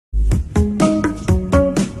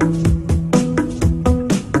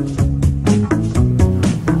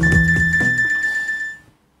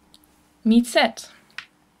Meet Seth.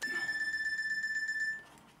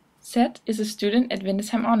 Seth is a student at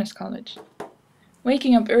Windesheim Honors College.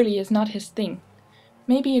 Waking up early is not his thing.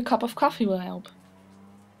 Maybe a cup of coffee will help.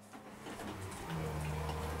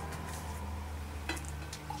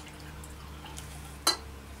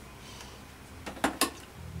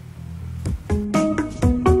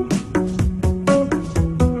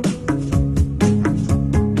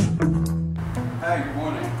 Hi, good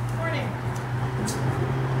morning. Morning.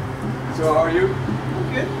 So how are you?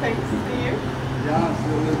 Good, thanks. And you? Yeah, I'm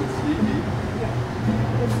still a little bit sleepy. Yeah,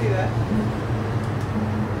 let's see that.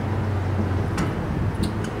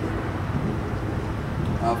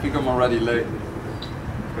 I think I'm already late.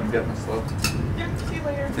 Gonna get my stuff. Yeah, see you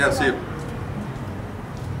later. Yeah, see you.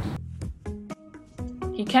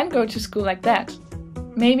 He can't go to school like that.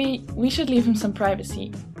 Maybe we should leave him some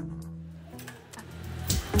privacy.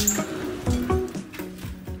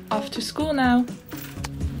 Off to school now.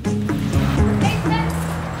 Hey Seth,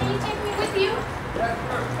 can you take me with you? Yeah,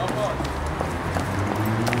 sure. Come on.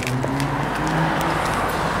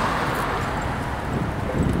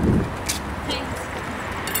 Thanks.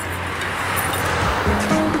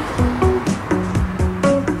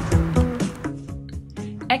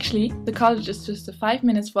 Actually, the college is just a 5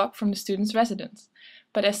 minutes walk from the student's residence.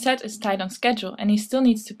 But as Seth is tight on schedule and he still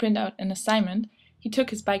needs to print out an assignment, he took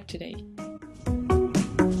his bike today.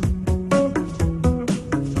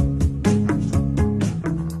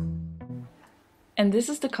 And this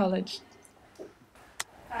is the college.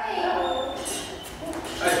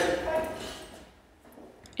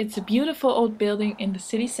 It's a beautiful old building in the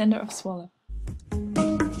city center of Zwolle.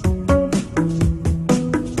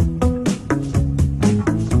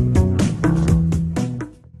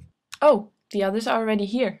 Oh, the others are already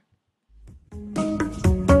here.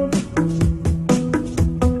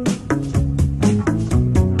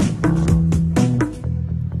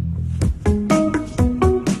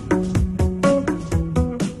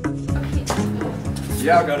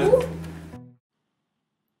 Yeah, I got it.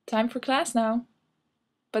 Time for class now.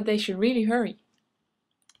 But they should really hurry.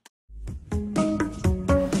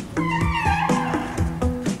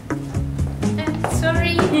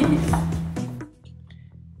 Sorry.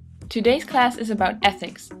 Today's class is about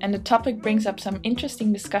ethics, and the topic brings up some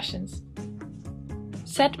interesting discussions.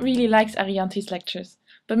 Seth really likes Arianti's lectures,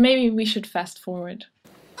 but maybe we should fast forward.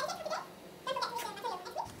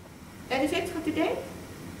 That is it for today.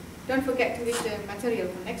 Don't forget to read the material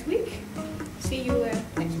for next week. See you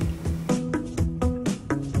next week.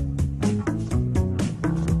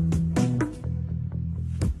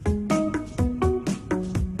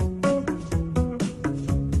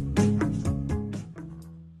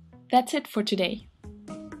 That's it for today.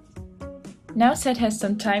 Now Seth has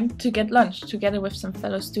some time to get lunch together with some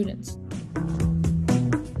fellow students.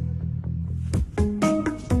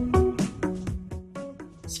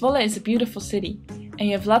 Zwolle is a beautiful city, and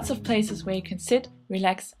you have lots of places where you can sit,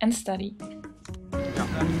 relax and study.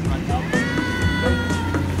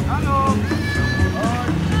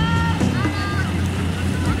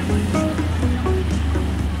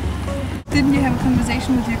 Didn't you have a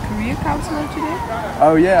conversation with your career counselor today?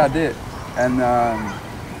 Oh yeah, I did. And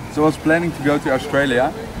so I was planning to go to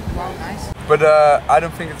Australia. Wow, nice. But I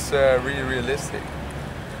don't think it's really realistic.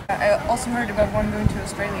 I also heard about one going to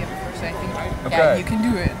Australia before, so I think yeah, Okay. you can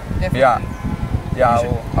do it. Definitely. Yeah,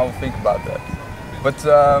 I will think about that. But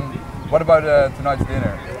what about tonight's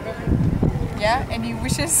dinner? Yeah, any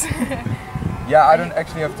wishes? Yeah, I don't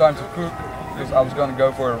actually have time to cook because I was gonna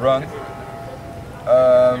go for a run.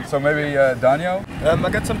 So maybe Daniel? I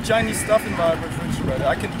got some Chinese stuff in my refrigerator.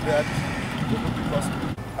 I can do that. That would be possible.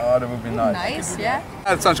 Oh, that would be nice. Nice, yeah.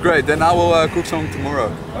 That sounds great. Then I will cook some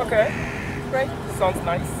tomorrow. Okay, great. Sounds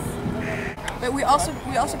nice. But we also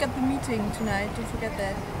got the meeting tonight. Don't forget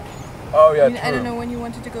that. Oh yeah, I mean, true. I don't know when you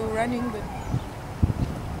wanted to go running, but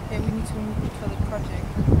yeah, we need to meet for the project.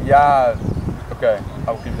 Yeah, okay.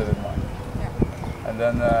 I'll keep that in mind. Yeah. And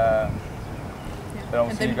then I'll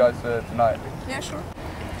And see then- you guys tonight. Yeah, sure.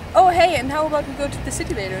 Oh, hey, and how about we go to the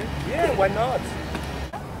city later? Yeah, why not?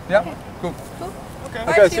 Yeah, cool. Cool. Okay.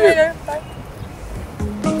 Bye, Okay, see see you you. later. Bye.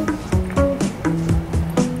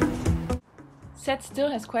 Seth still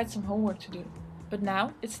has quite some homework to do, but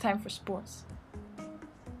now it's time for sports.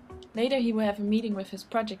 Later he will have a meeting with his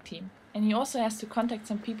project team, and he also has to contact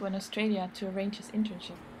some people in Australia to arrange his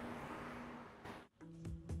internship.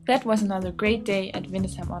 That was another great day at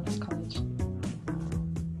Windesheim Honors College.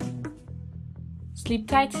 Sleep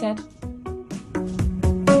tight, Seth.